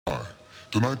Hi,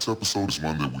 tonight's episode is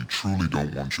one that we truly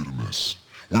don't want you to miss.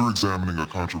 We're examining a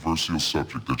controversial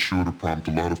subject that's sure to prompt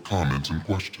a lot of comments and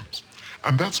questions.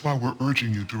 And that's why we're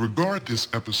urging you to regard this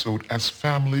episode as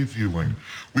family viewing.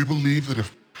 We believe that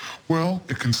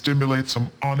it can stimulate some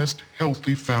honest,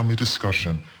 healthy family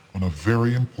discussion on a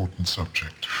very important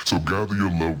subject. So gather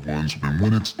your loved ones, and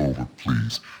when it's over,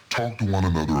 please talk to one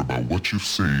another about what you've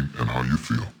seen and how you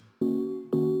feel.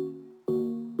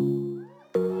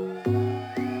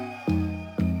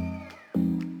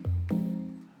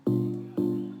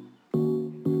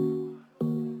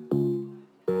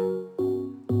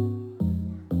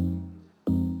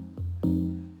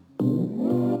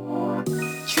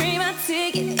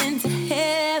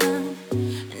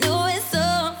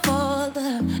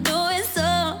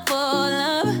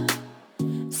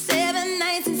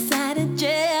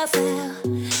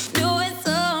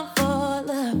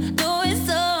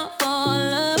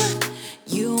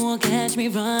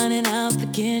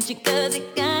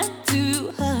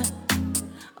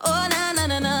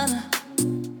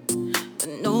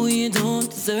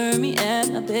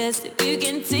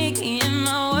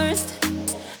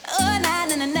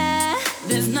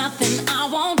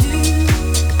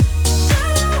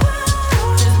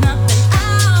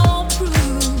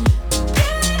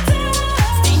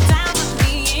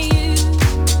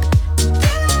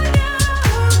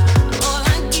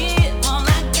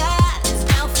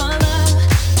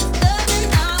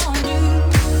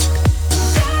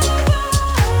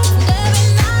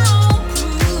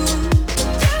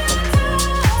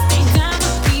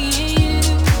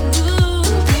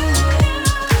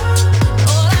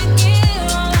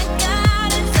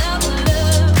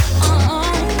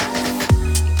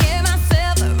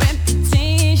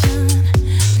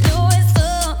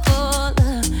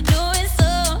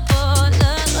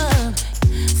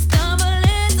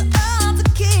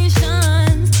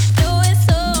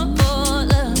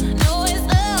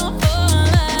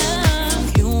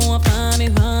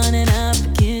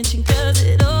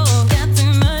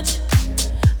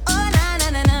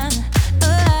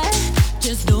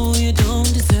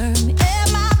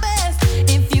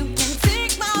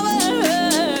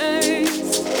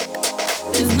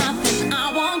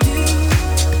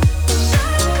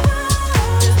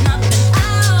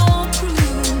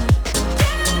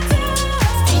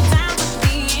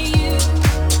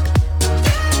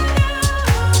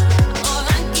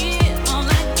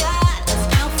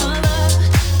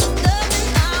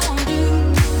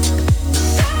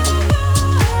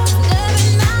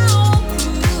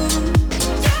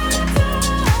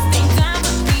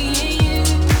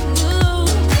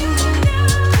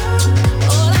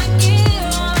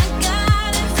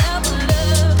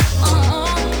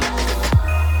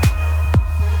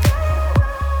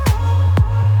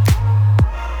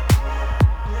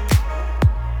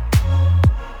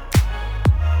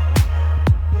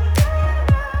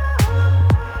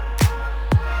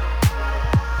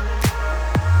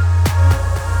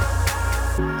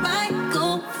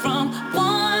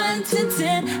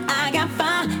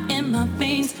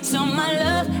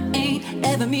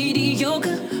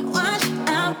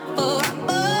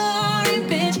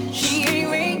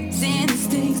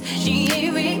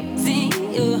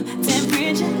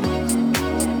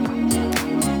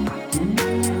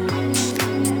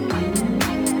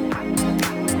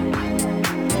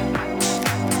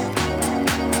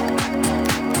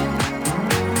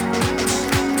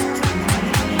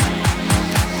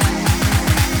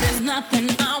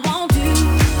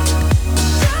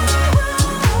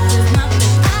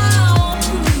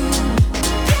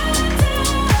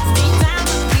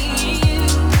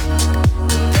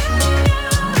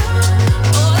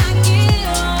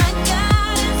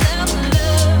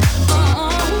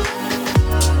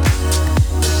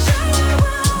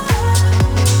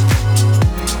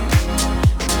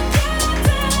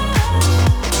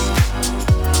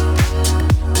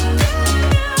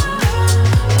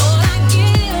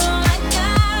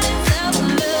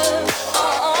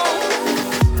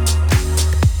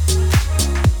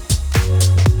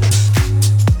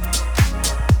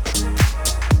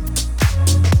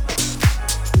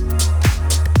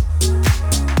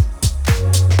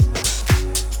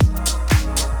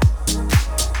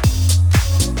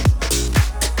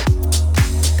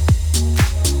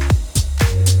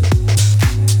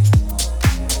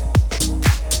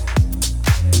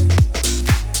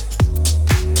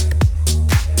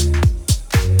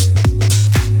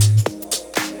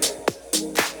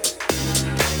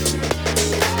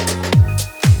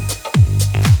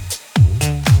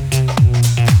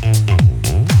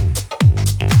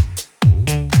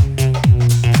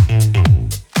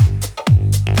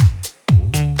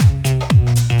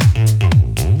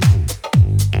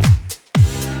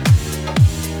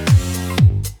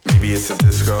 Maybe it's a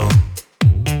disco,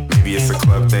 maybe it's a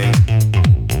club thing,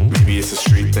 maybe it's a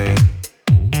street thing,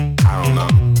 I don't know.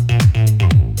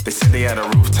 They said they had a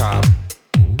rooftop,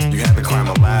 you had to climb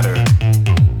a ladder,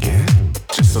 yeah,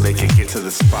 just so they could get to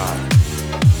the spot.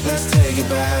 Let's take it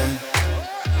back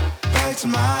to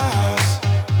my house.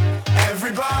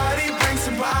 Everybody bring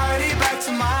somebody back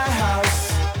to my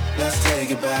house. Let's take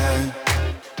it back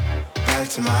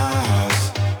to my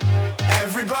house.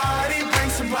 Everybody bring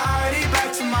somebody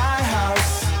back to my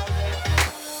house.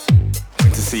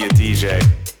 Went to see a DJ,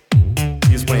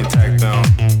 he was playing techno,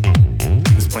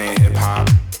 he was playing hip hop,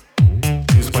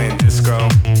 he was playing disco,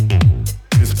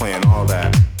 he was playing all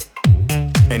that.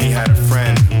 And he had a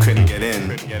friend who couldn't get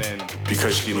in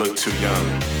because she looked too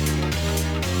young.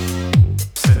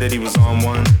 Said that he was on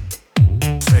one,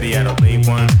 said he had a late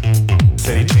one,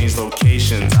 said he changed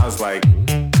locations. I was like,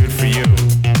 good for you.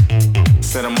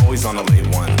 Said I'm always on a late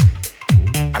one.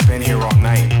 I've been here all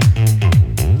night.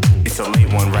 It's a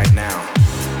late one right now.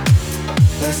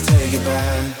 Let's take it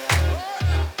back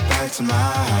to my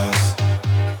house.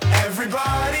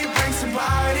 Everybody bring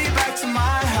somebody back to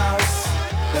my house.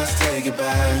 Let's take it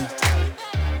back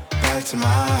to my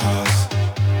house.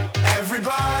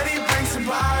 Everybody bring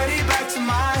somebody back to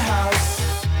my house.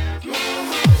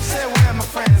 Say where are my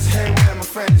friends, hey where are my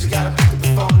friends? You gotta pick up the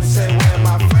phone and say where are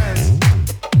my friends?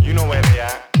 You know where they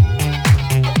at.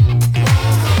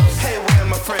 Hey where are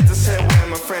my friends? I said where are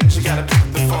my friends? You gotta pick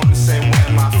up the phone and say where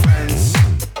are my friends?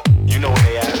 You know where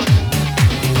they at.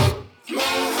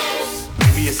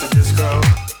 Maybe it's a disco,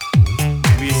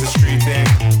 maybe it's a street thing,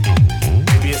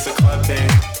 maybe it's a club thing,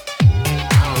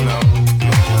 I don't know.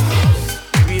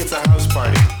 Maybe it's a house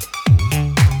party.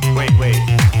 Wait,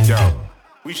 yo,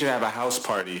 we should have a house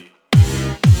party.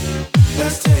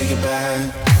 Let's take it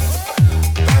back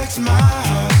to my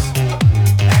house.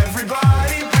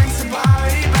 Everybody bring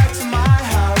somebody back to my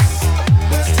house.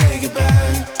 Let's take it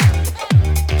back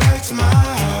to my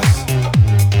house.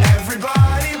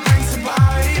 Everybody bring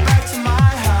somebody back to my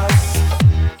house.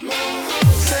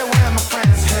 Say where are my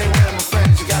friends, hey where are my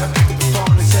friends? You gotta pick up the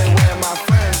phone and say where are my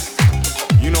friends?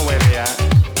 You know where they at.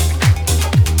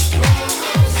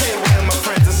 Hey where are my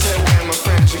friends? I said where are my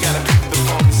friends? You gotta pick up the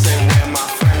phone and say where are my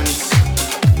friends?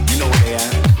 You know where they at.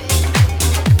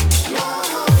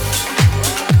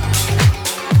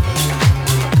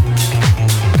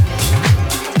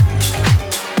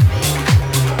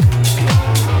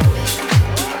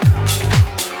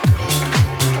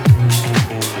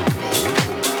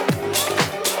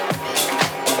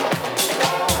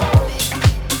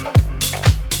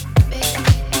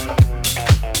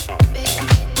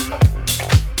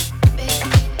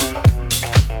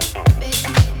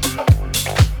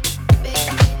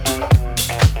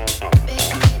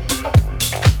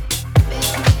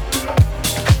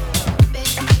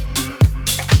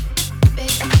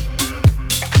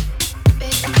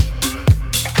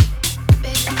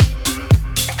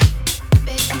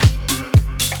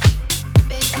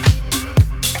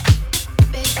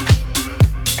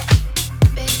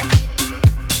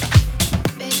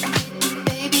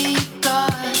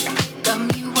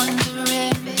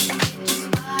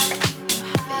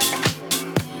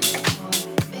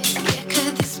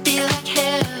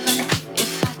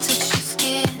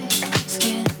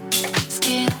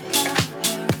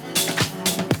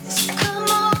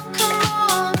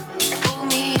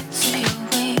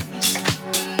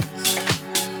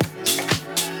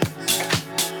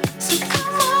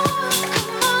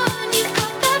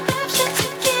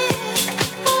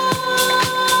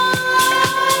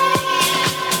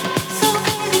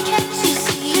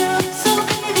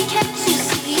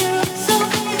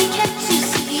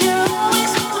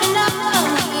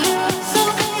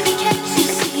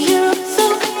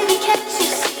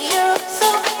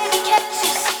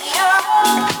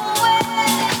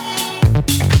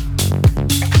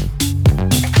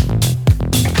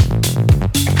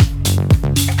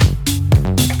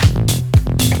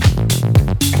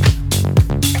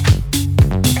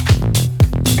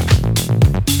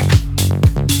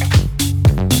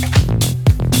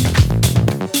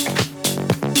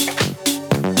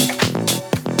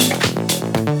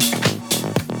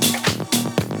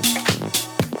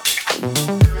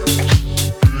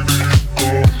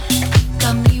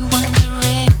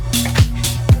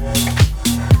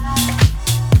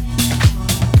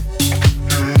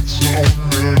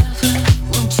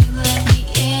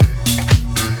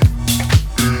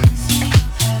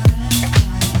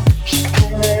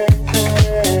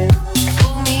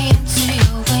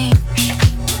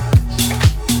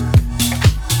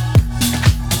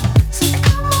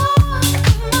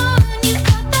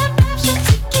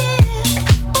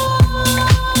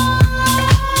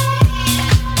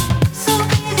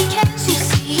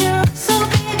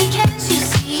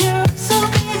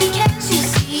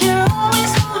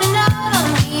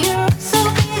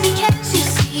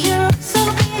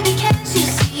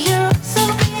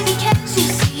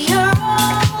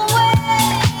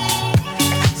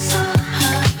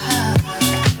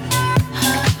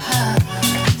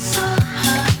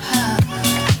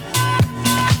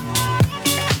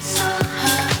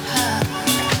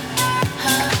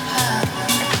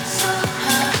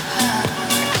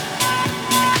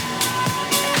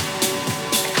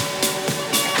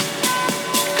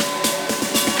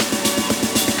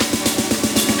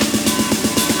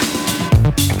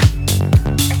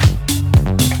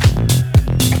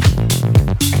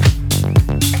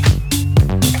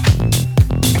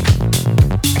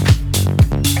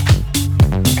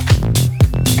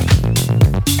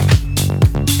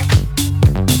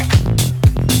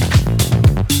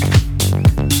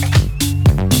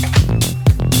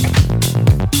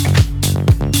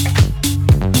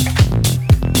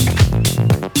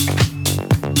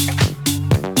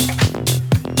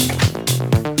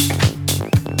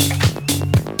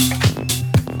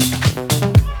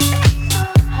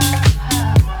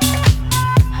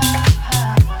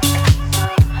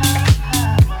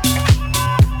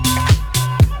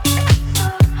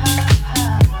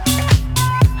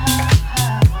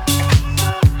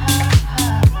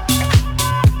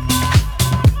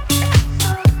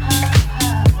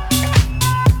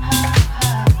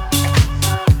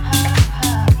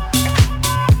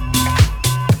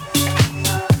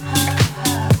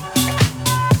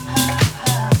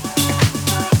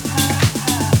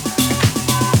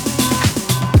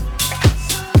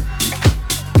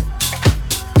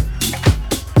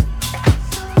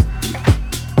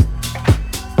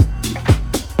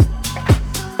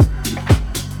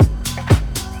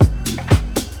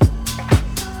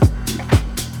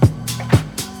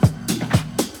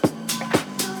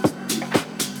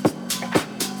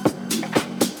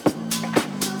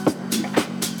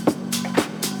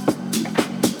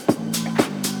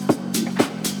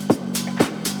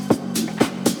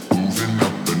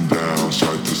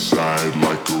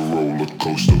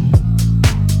 coaster.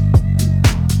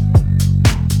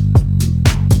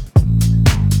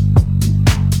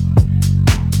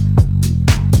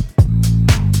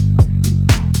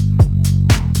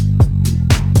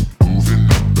 Moving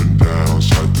up and down,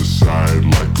 side to side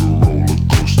like a roller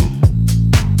coaster.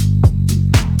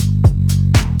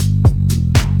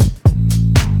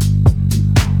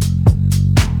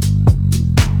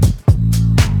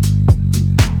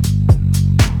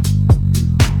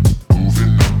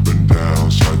 Moving up and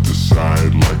down, side to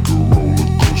side like a roller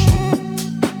coaster.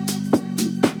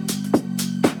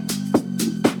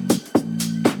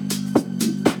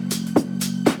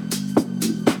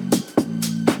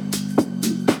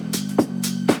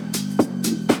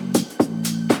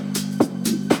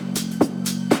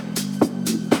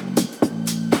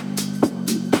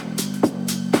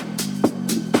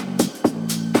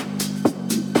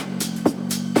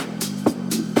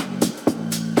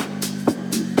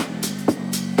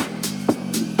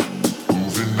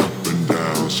 Moving up and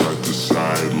down, side to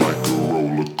side like a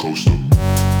roller coaster.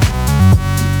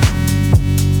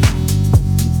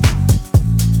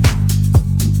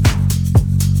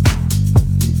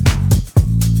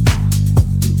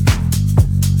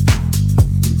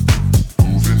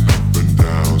 Moving up and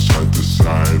down, side to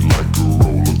side like a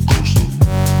roller coaster.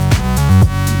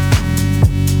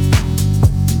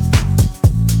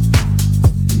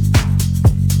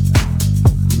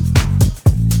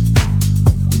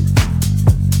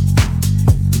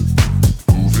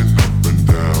 Moving up and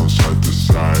down, side to side like a roller coaster. Moving up and down, side to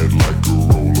side like a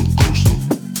roller coaster.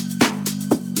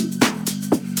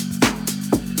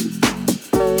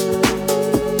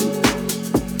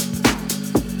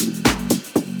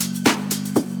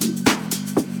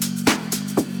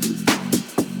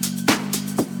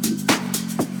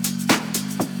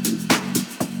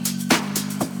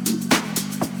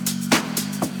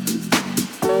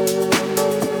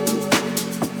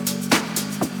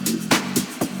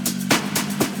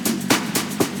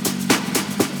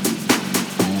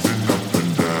 Moving up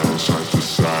and down, side to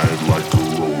side like a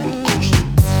roller coaster.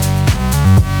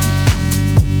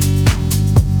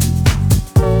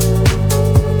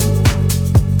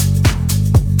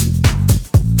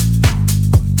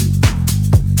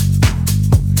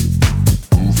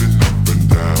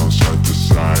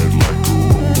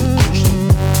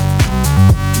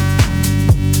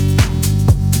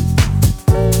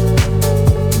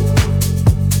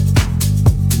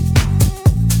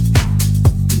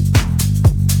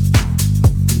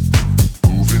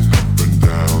 Moving up and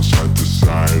down, side to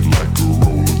side like a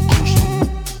roller coaster.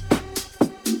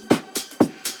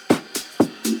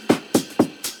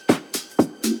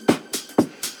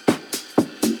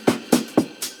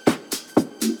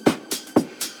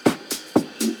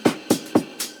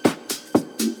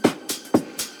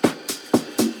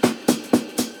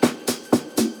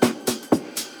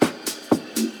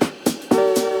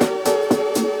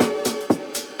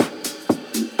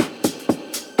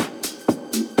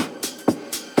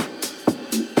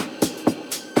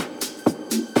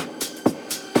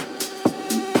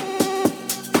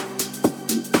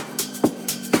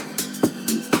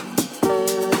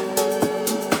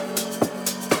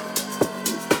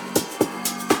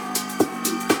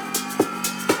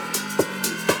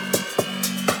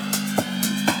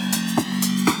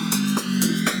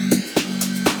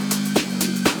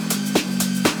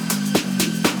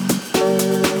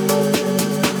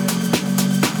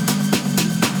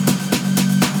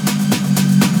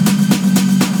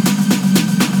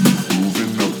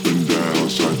 Moving up and down,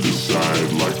 side to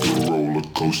side like a roller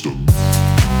coaster.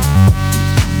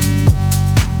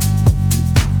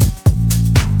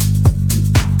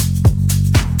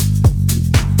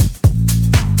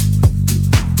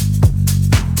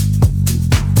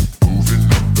 Moving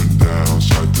up and down,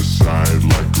 side to side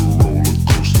like a roller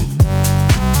coaster.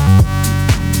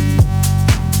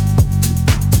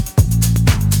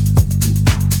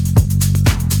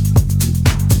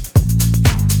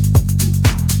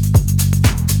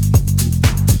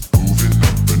 Moving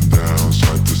up and down,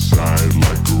 side to side.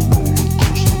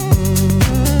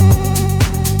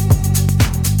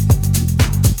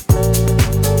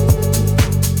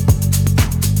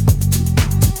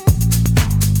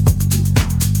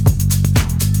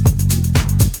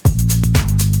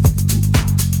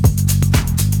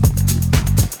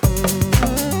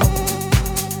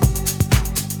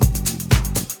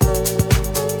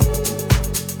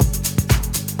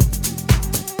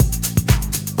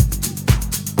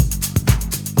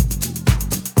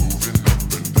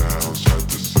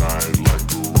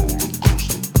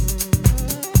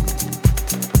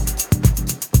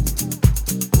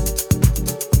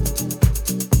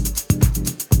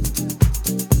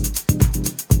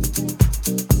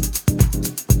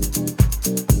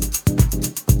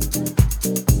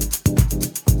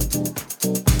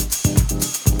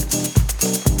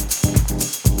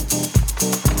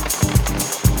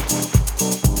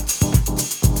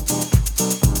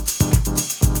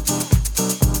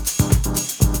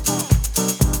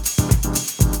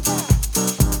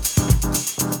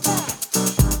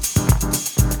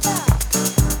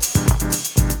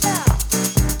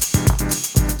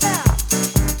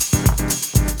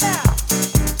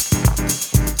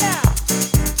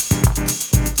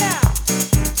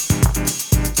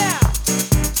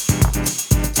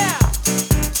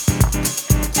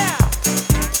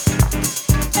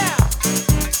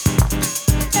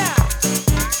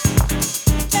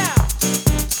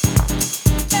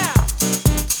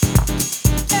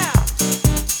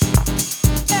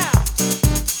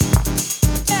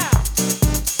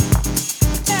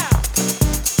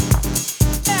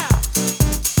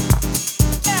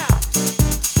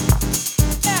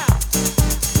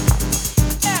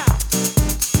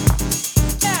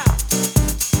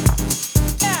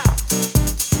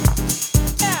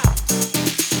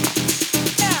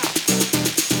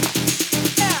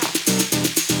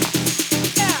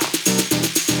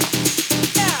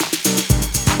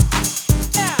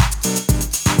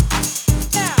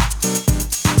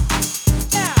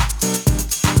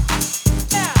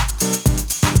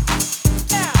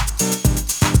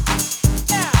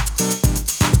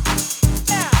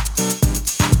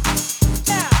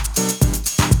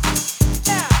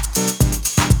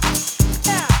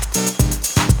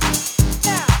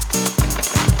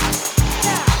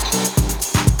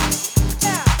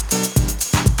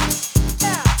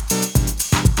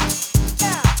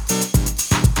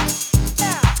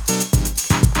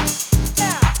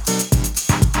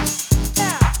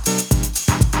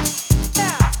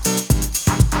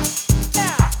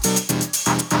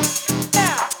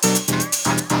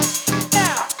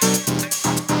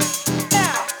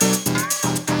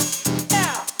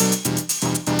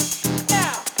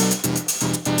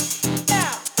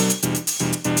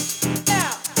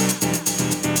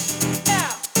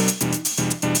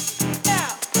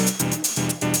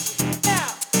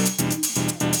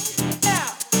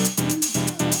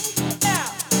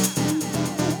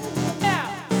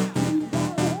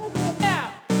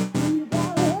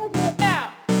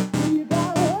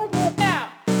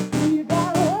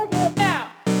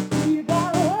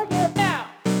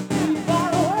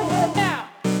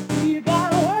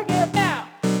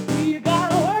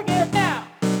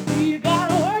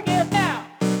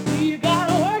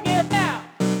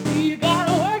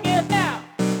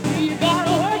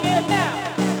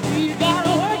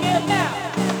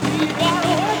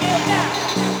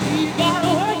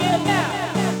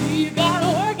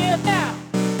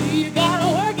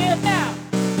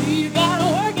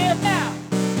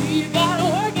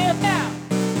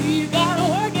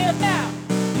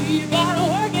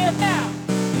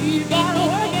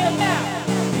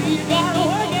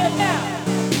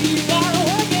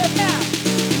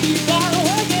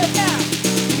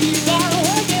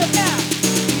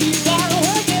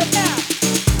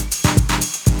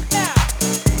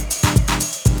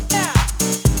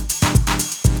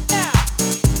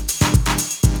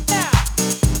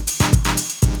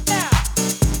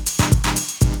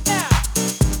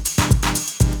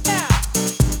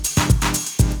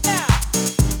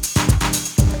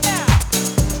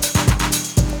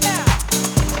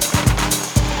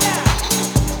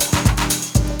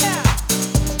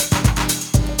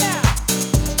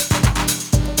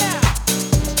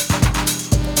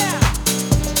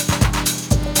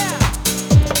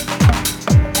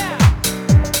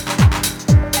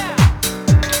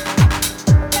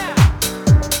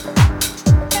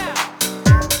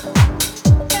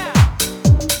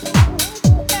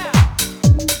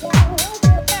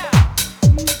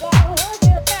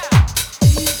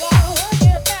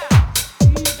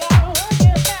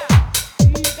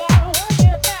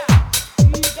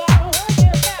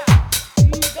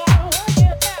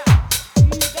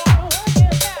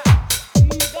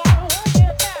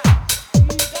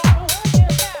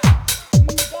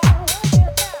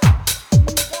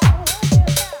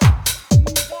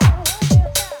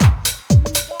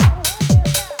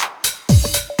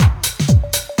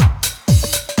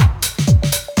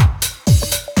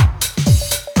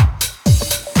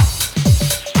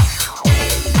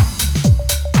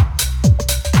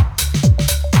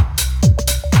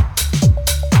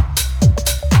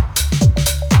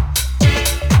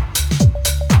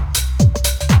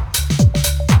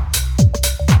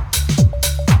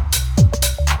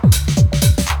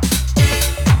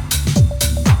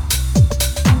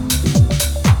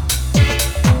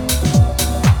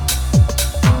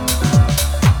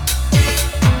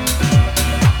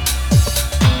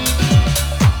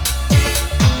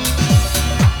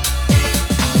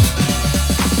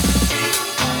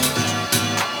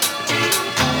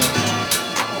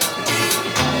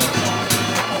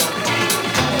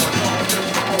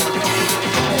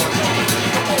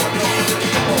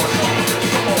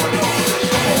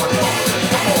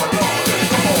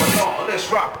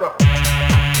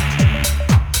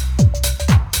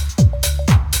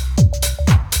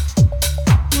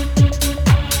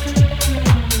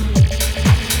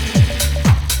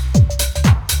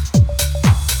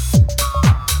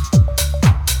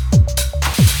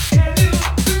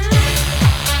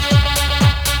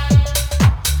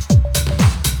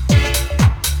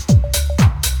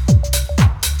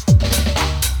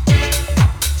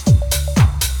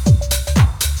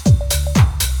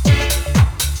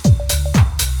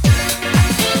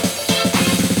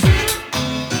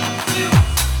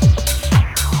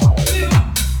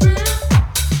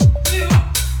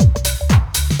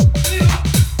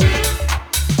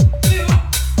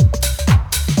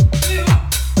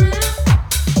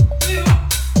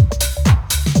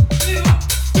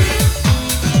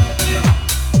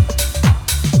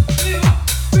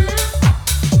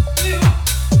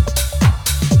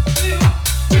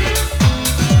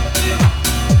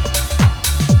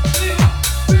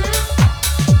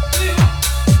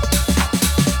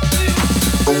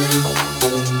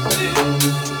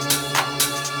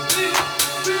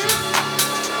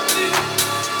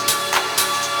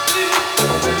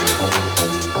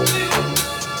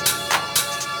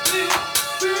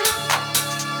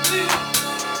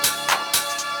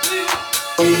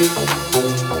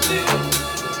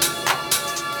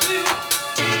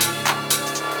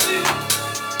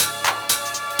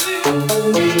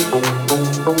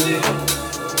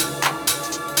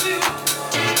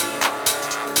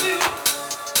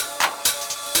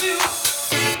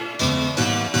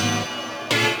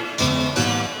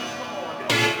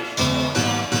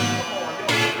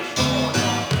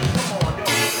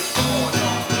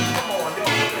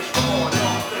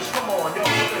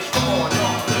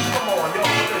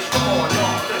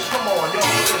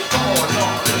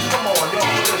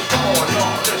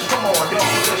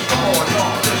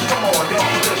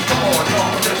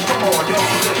 Come on, y'all.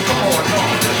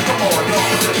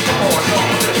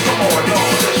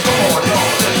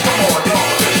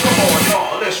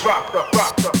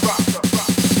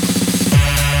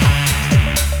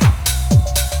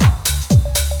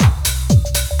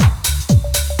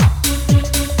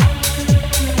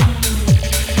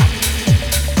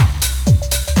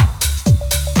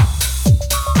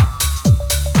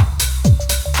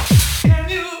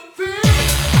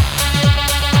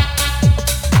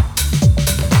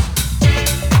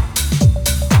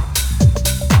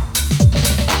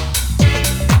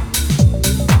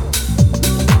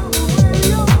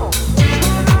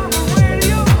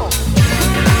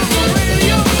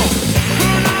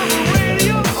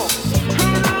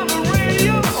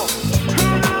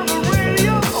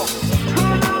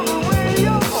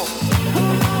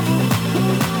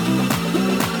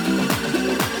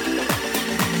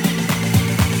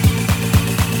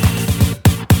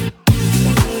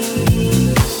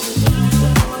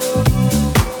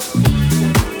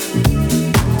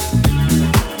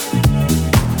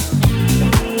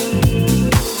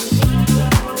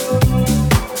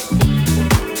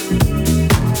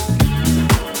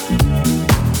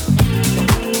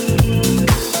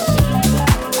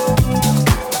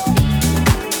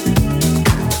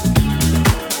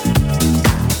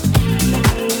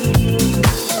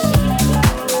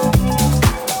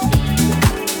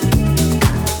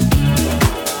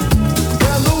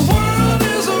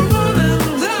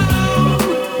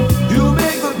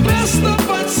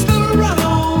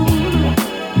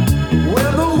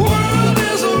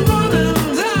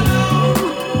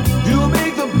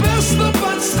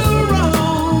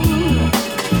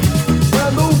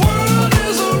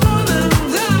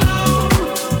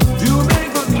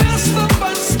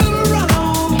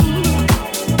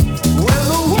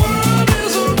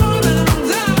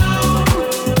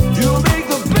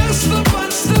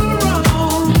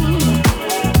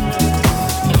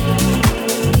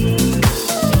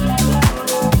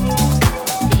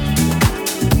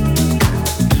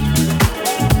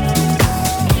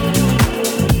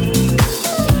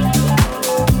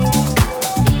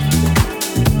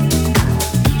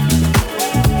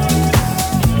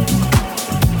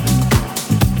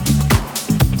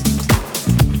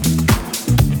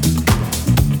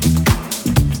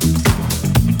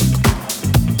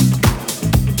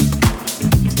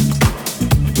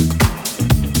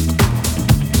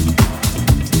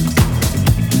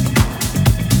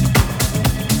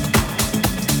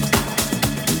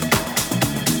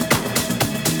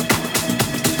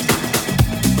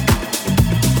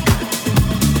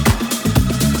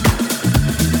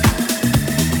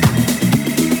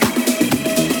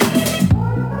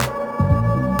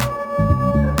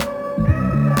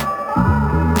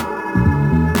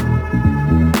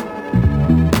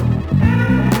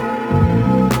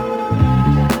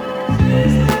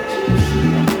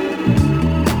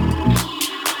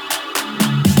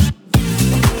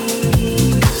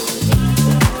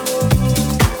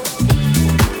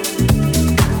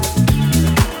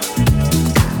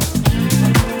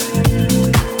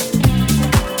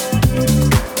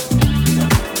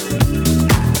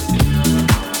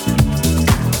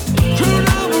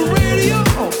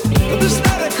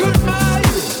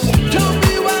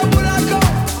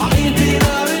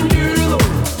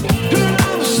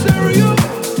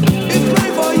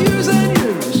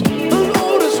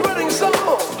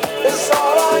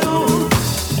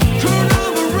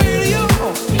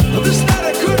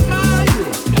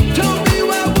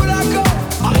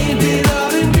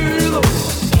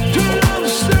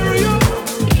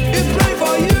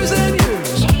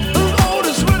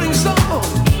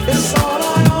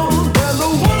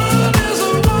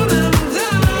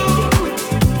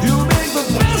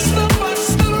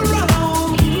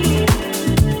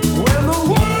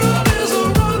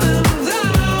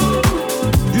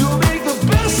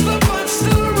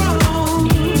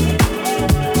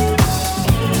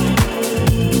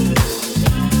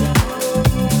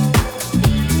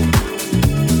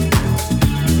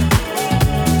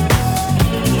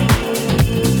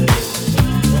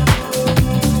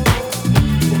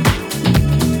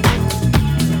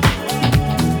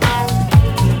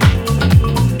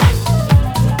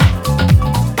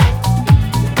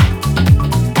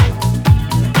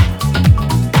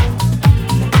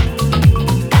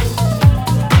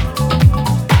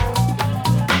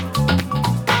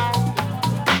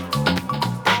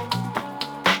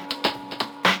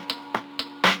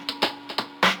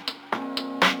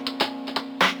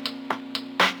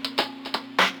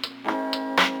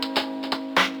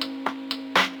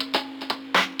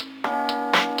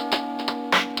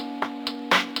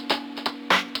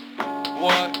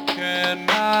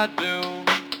 I do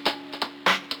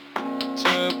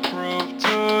to prove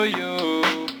to you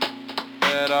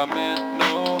that I meant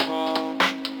no harm,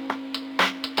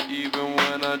 even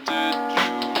when I did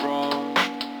you wrong?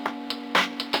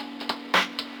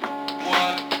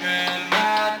 What can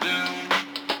I do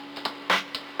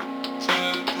to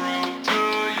prove to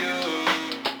you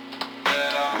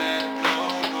that I meant no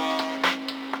harm,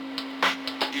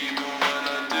 even when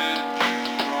I did you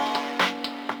wrong?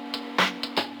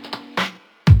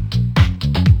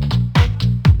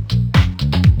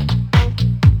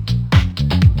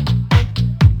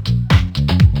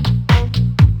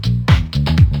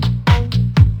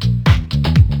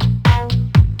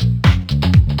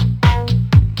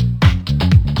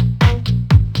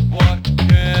 What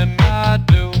can I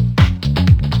do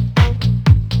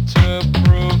to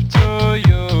prove to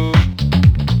you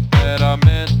that I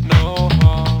meant no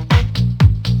harm,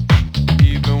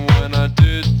 even when I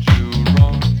did you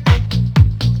wrong?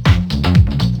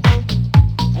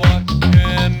 What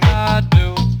can I do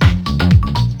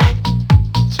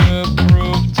to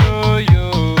prove to you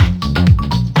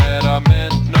that I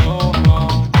meant no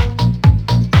harm,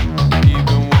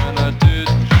 even when I did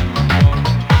you wrong?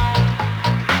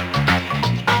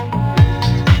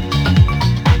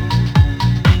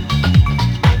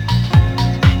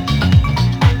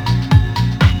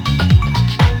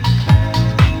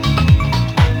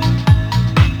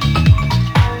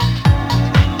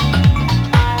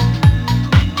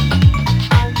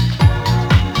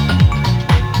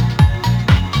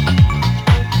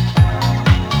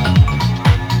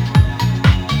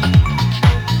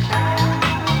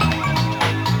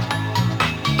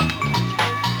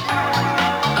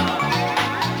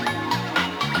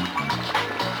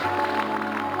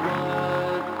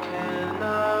 What can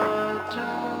I do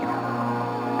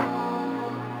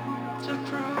to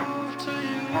prove to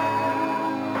you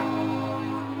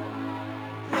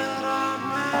that I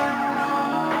meant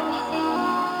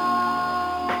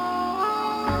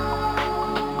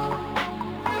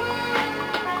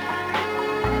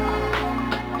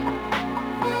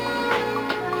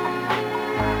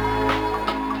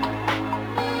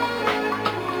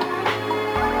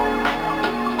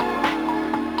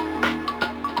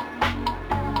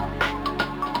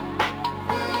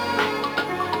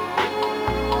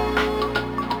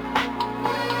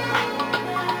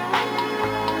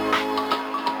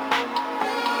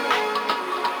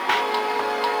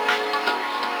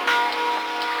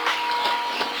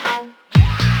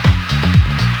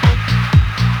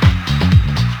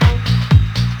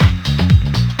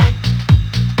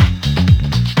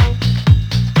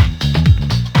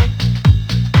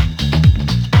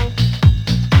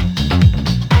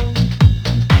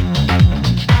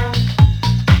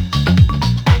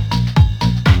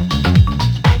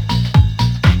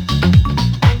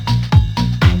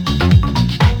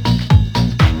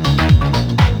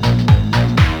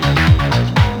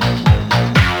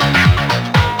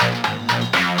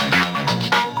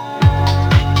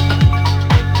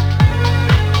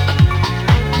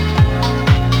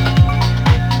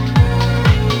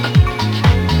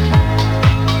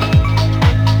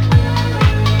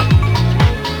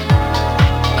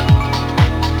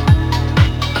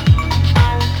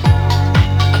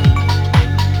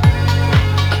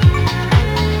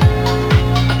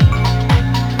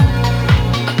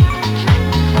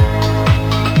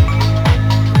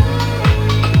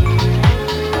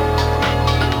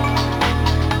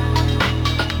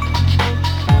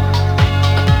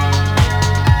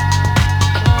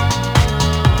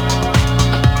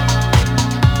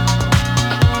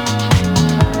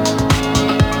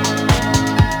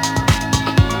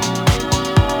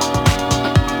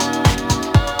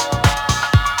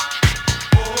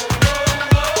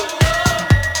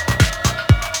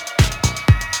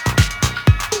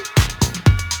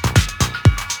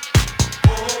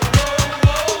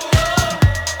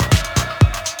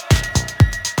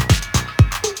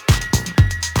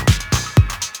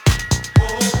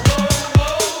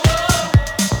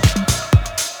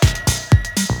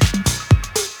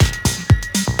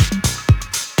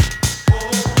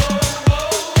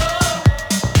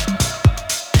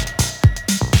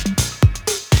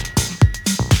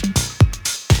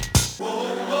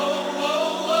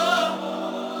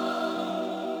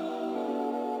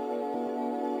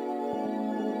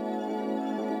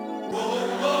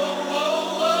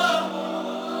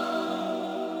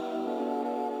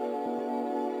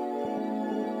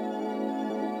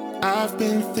I've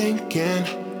been thinking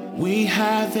we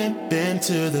haven't been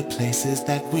to the places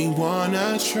that we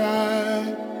wanna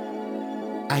try.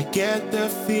 I get the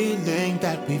feeling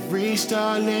that we've reached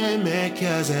our limit,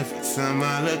 'cause every time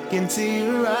I look into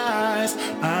your eyes,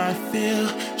 I feel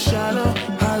shallow,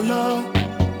 hollow,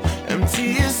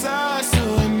 empty inside,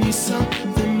 so I need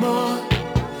something more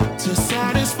to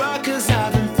satisfy, 'cause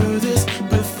I've been through this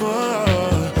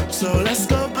before. So let's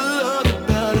go below the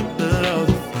belt, below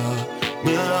the floor,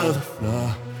 below the floor.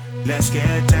 Let's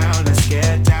get down, let's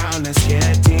get down, let's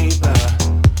get deeper.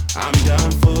 I'm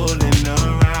done fooling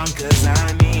around, 'cause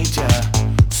I need ya.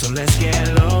 So let's get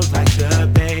low like the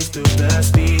bass through the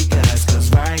speakers, 'cause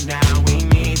right now we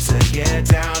need to get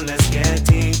down, let's get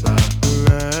deeper.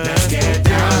 Let's get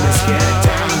down, let's get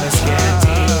down, let's get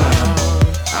deeper.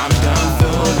 I'm done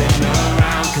fooling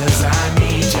around, 'cause I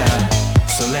need ya.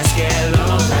 So let's get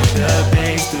low like the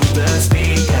bass through the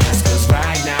speakers, 'cause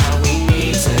right now we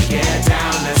need to get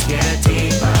down, let's get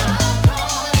deeper.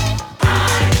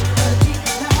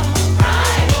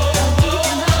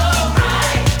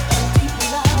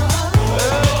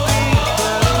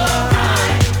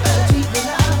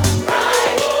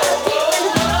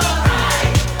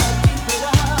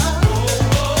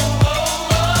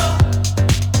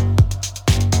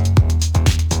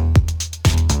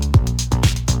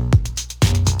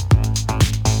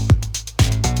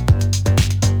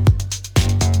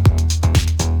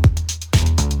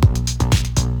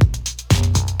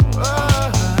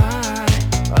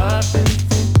 I've been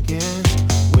thinking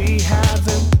we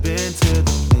haven't been to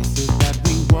the places that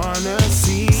we wanna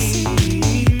see.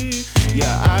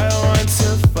 Yeah, I want to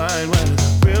find where the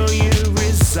real you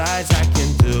resides. I can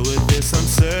deal with this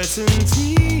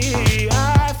uncertainty.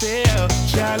 I feel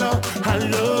shallow,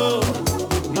 hollow,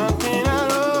 nothing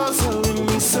at all, so we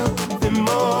need something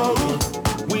more.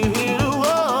 We hear the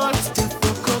word, it's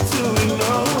difficult to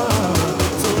ignore.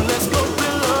 So let's go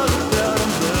below the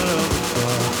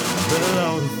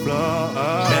below the floor.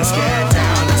 Let's get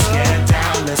down, let's get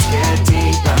down, let's get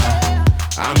deeper.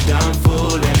 I'm done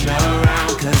fooling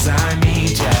around, 'cause I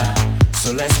need ya. So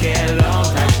let's get low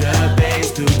like the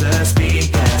bass through the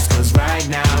speakers, 'cause right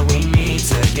now we need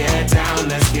to get down,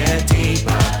 let's get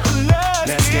deeper.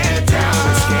 Let's get down,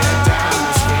 let's get down,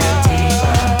 let's get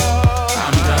deeper.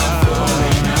 I'm done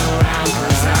fooling around,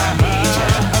 'cause I need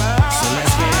ya. So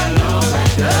let's get low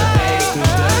like the bass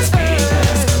through the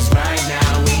speakers, 'cause right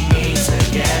now we need to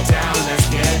get down, let's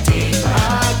get deeper.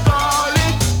 I call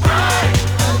it right.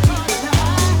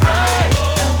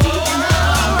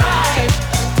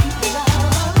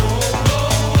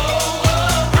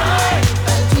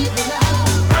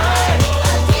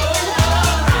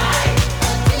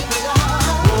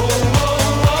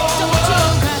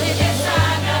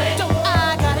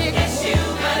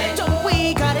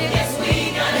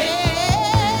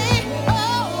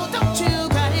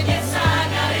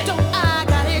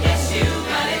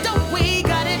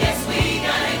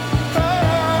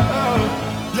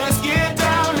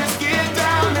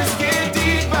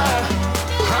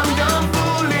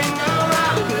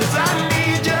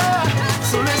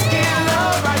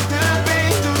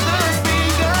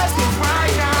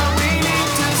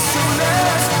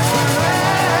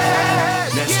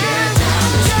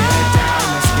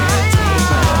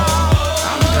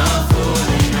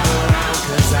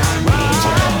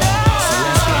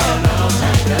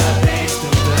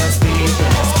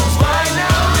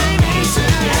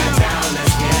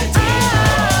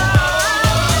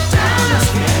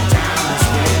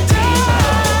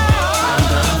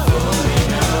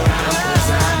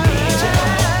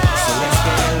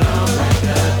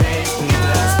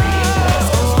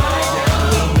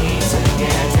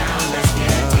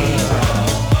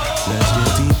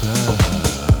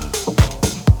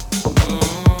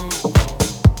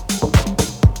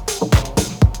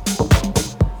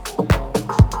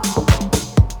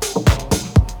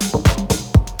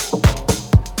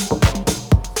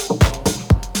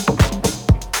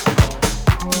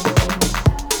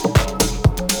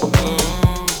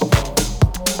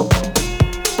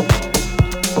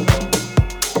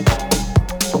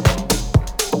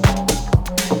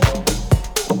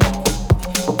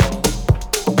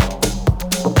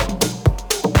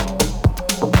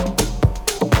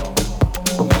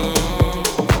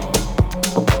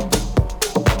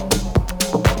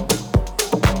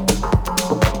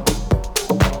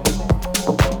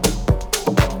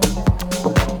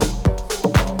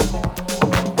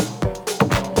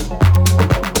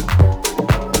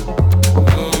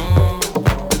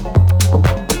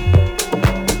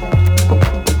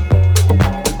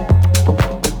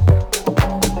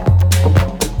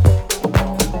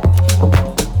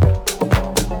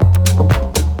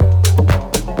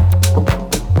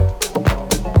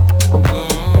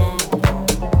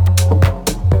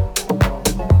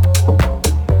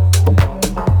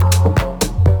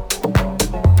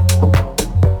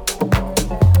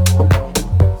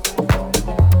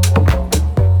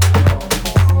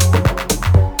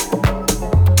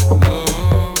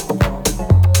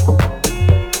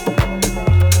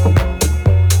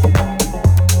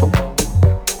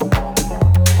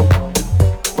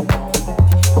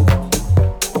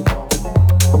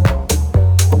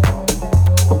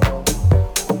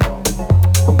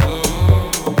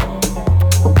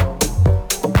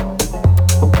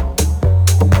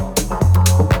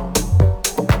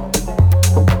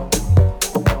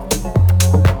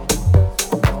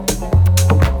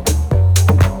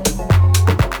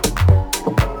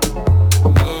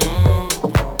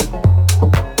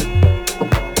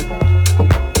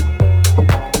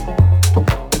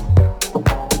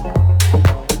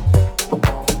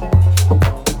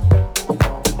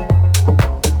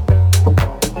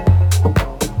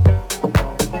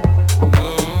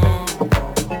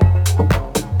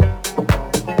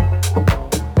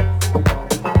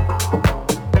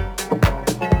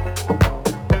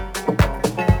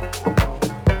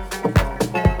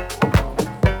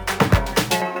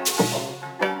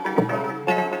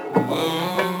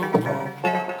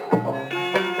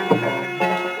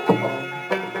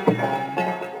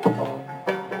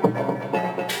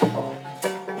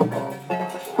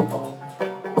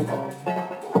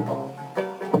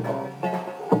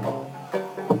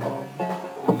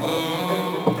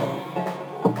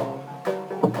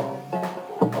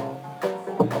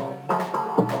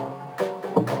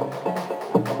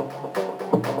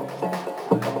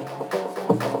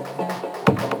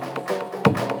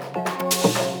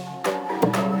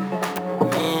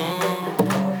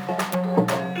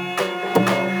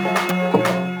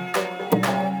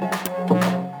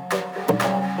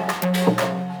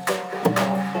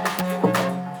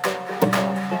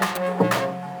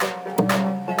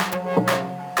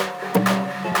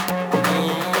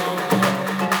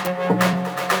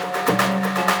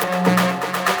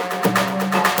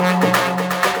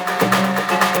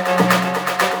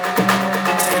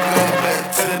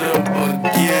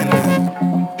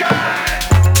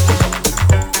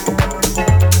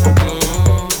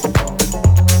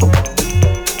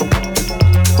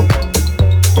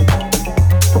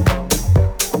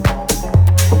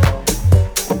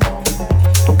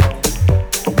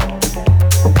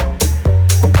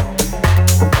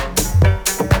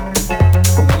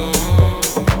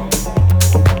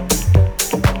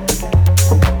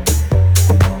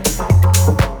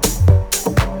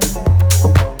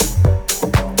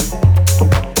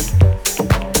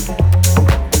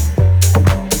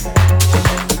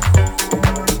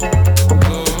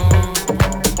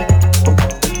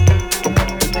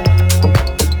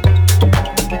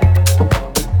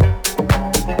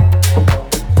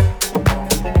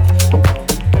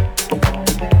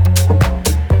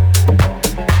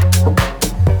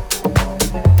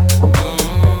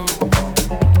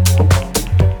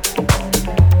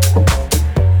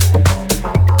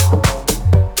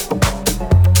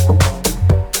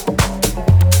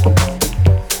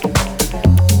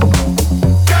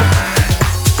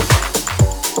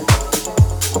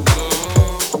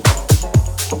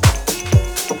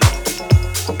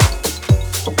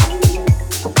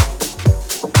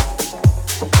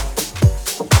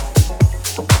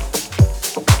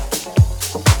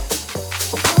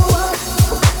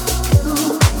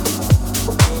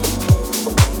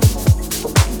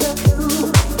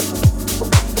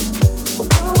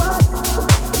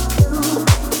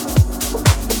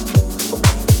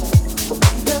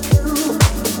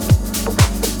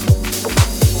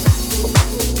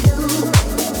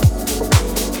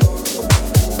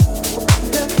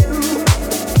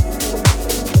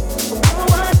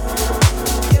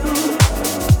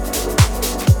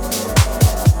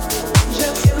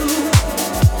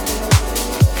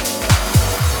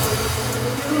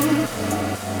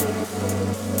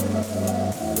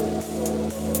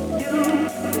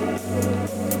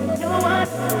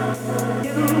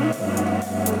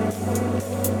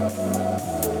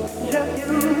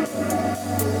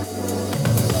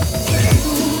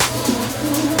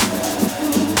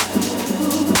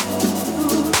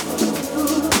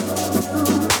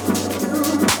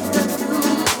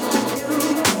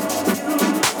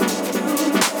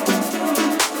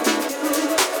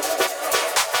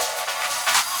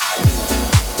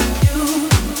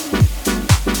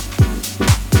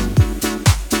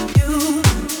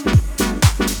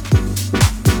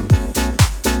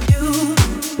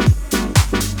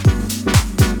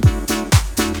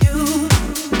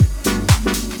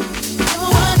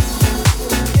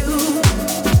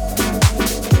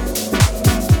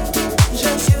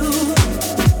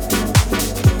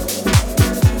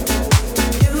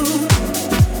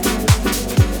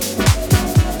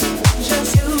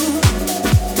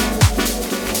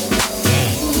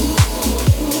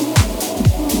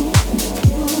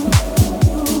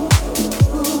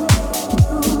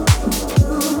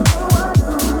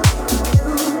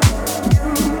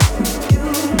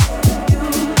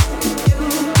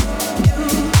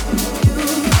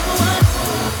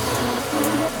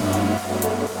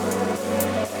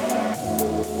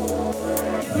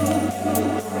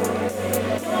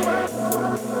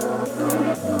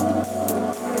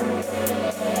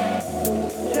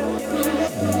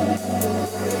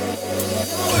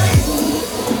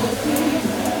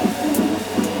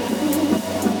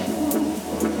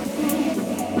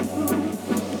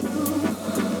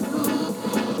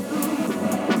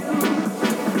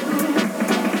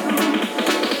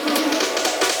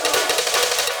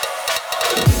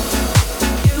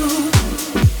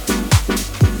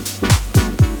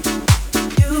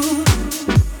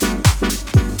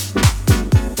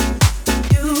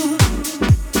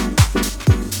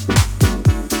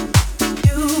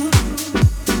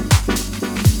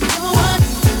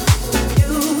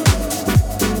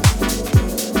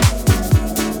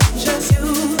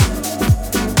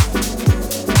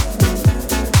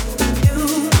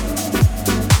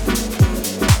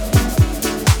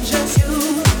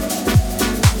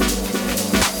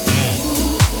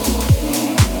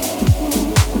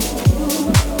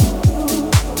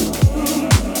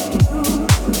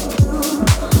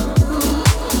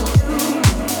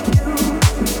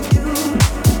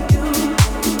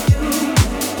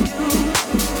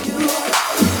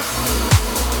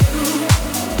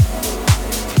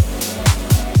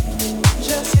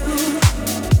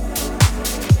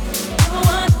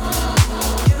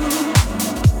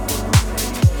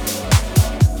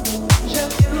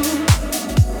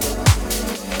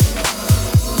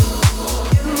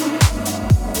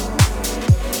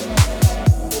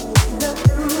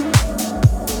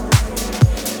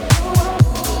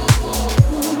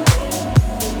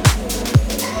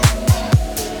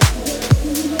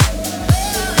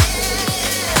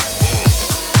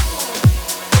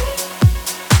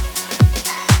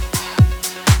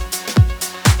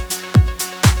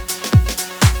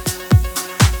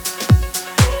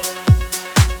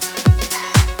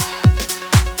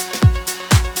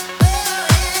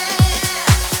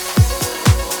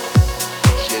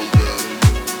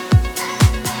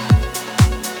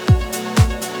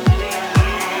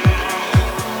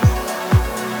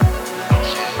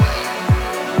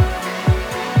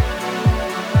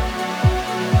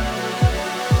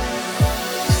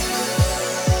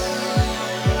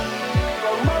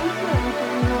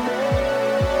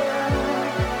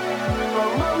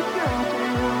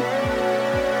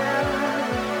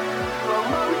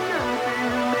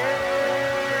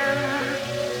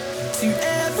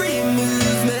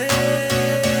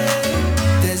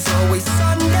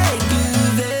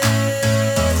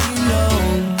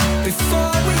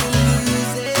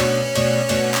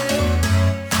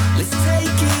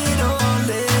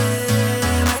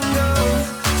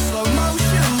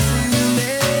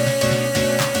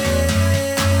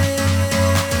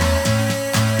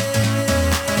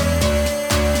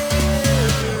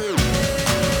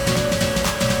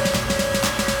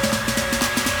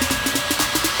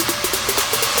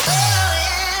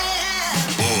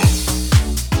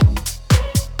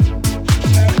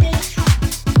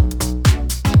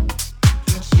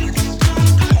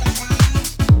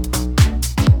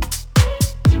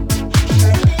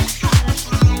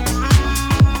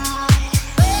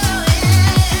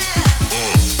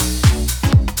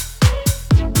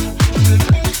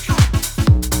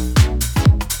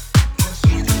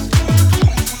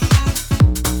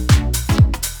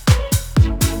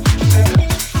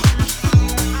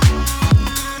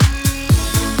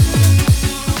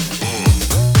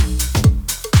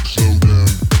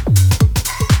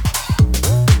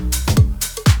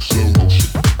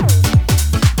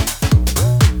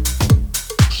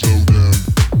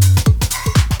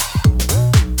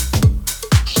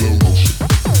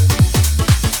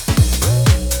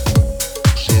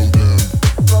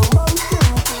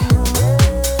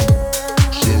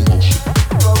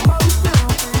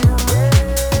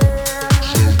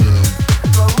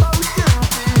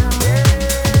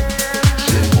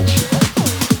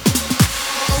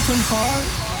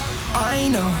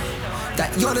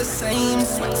 not the same,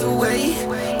 swept away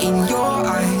in your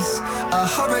eyes. A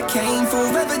hurricane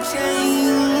forever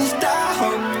changed our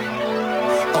hope.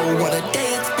 Oh, what a day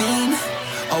it's been.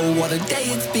 Oh, what a day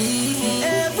it's been.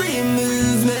 Every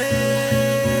movement,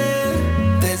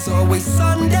 there's always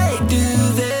Sunday,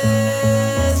 do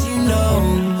this, you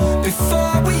know.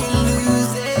 Before we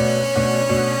lose it,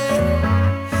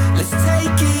 let's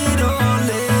take it all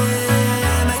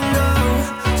in and go.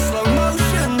 Slow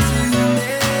motion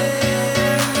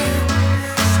tonight,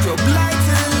 strobe lights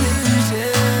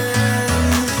illusions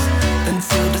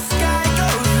until the sky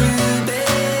goes blue.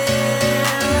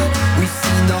 There, we've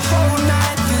seen the whole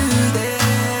night through. There,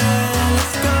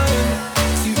 let's go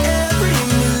to every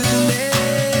movement.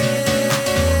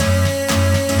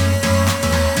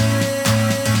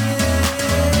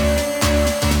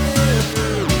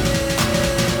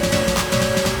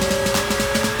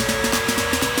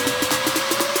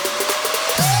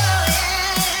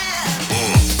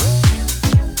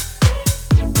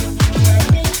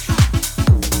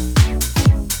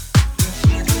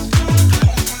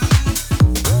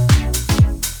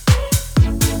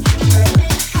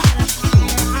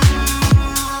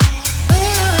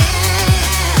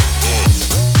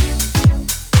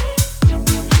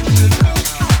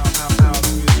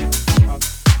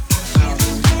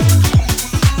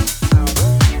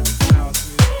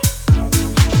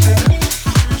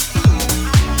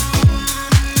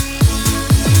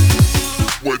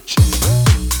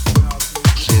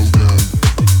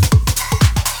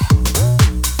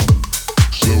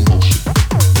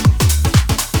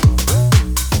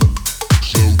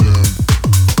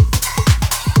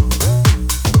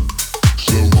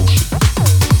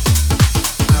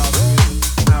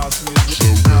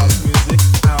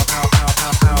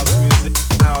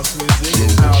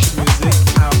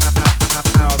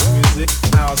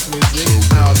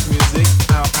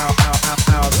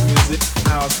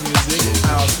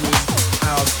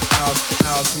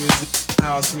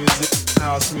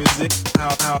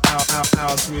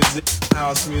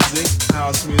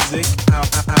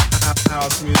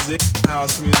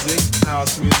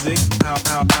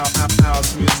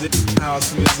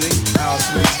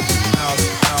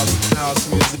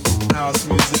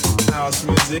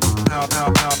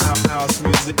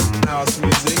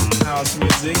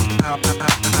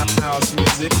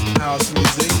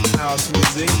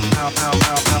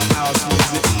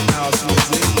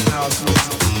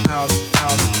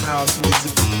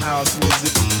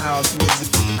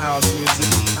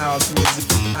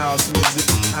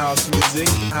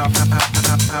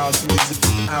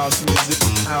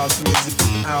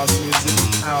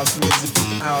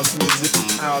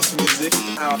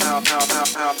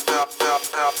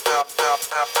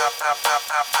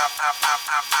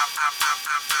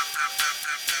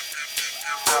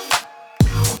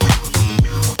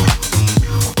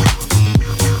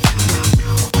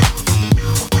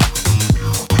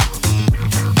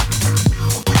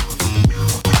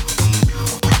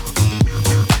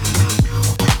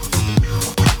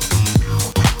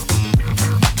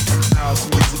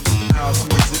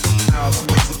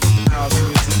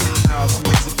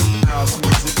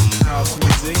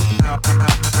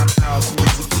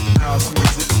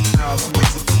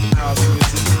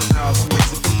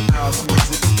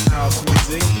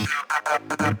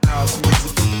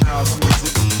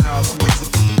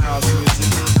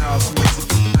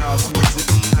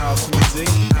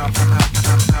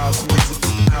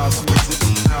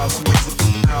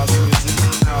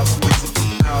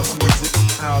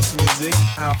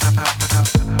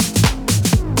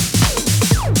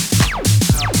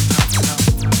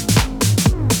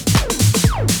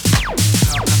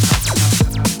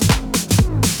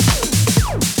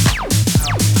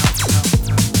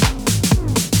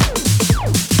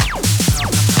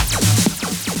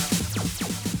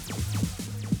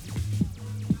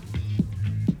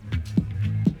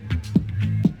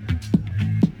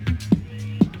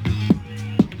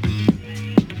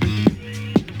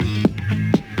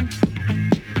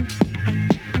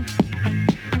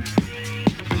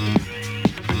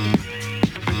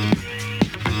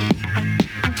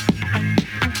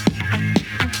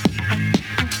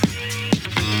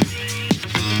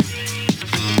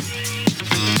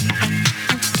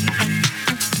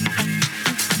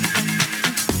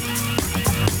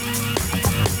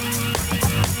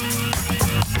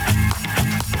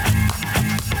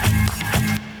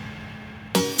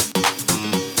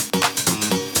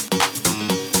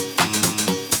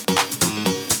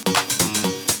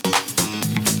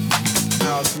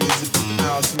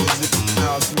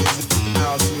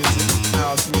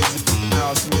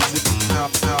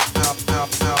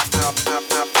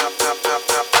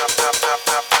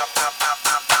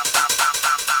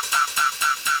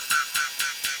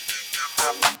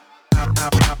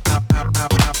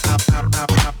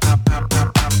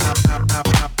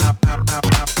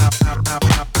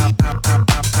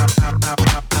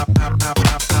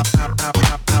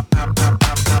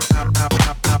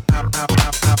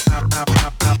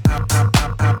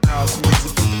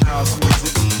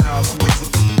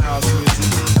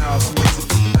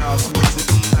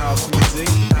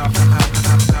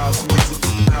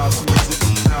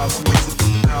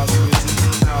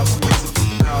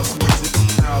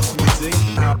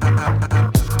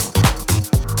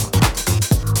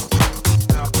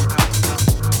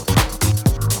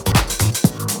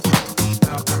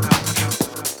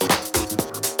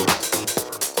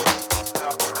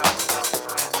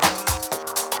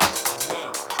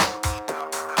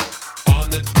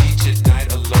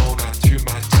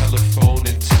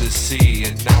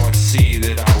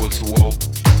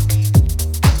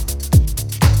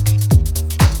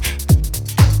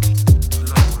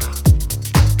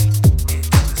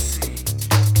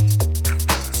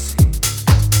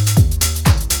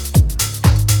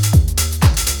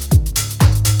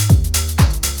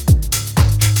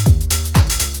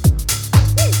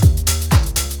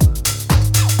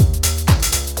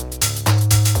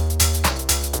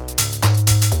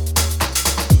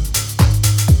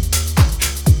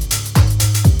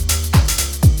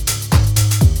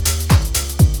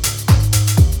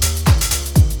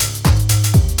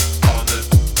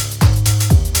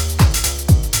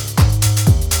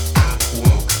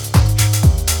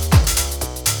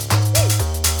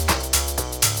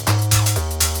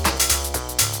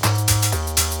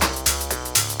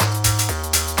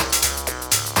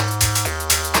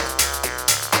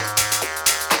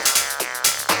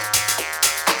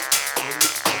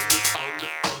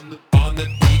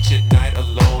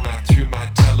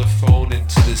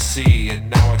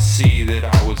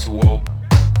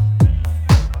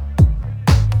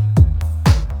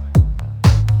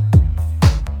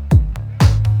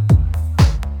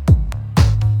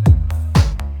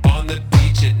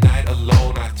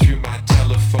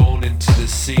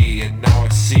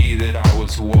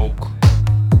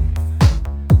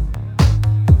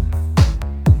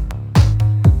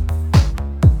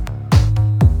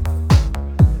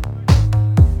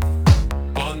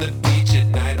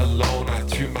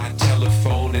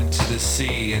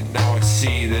 sea, and now I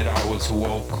see that I was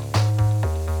woke.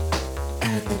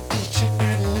 On the beach at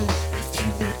night alone, I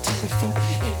threw my telephone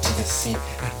into the sea,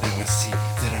 and now I see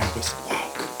that I was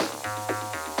woke.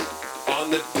 On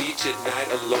the beach at night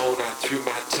alone, I threw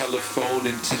my telephone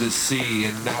into the sea,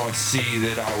 and now I see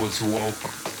that I was woke.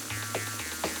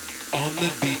 On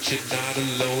the beach at night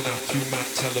alone, I threw my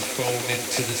telephone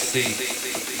into the sea,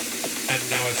 and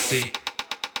now I see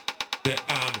that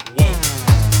I'm woke.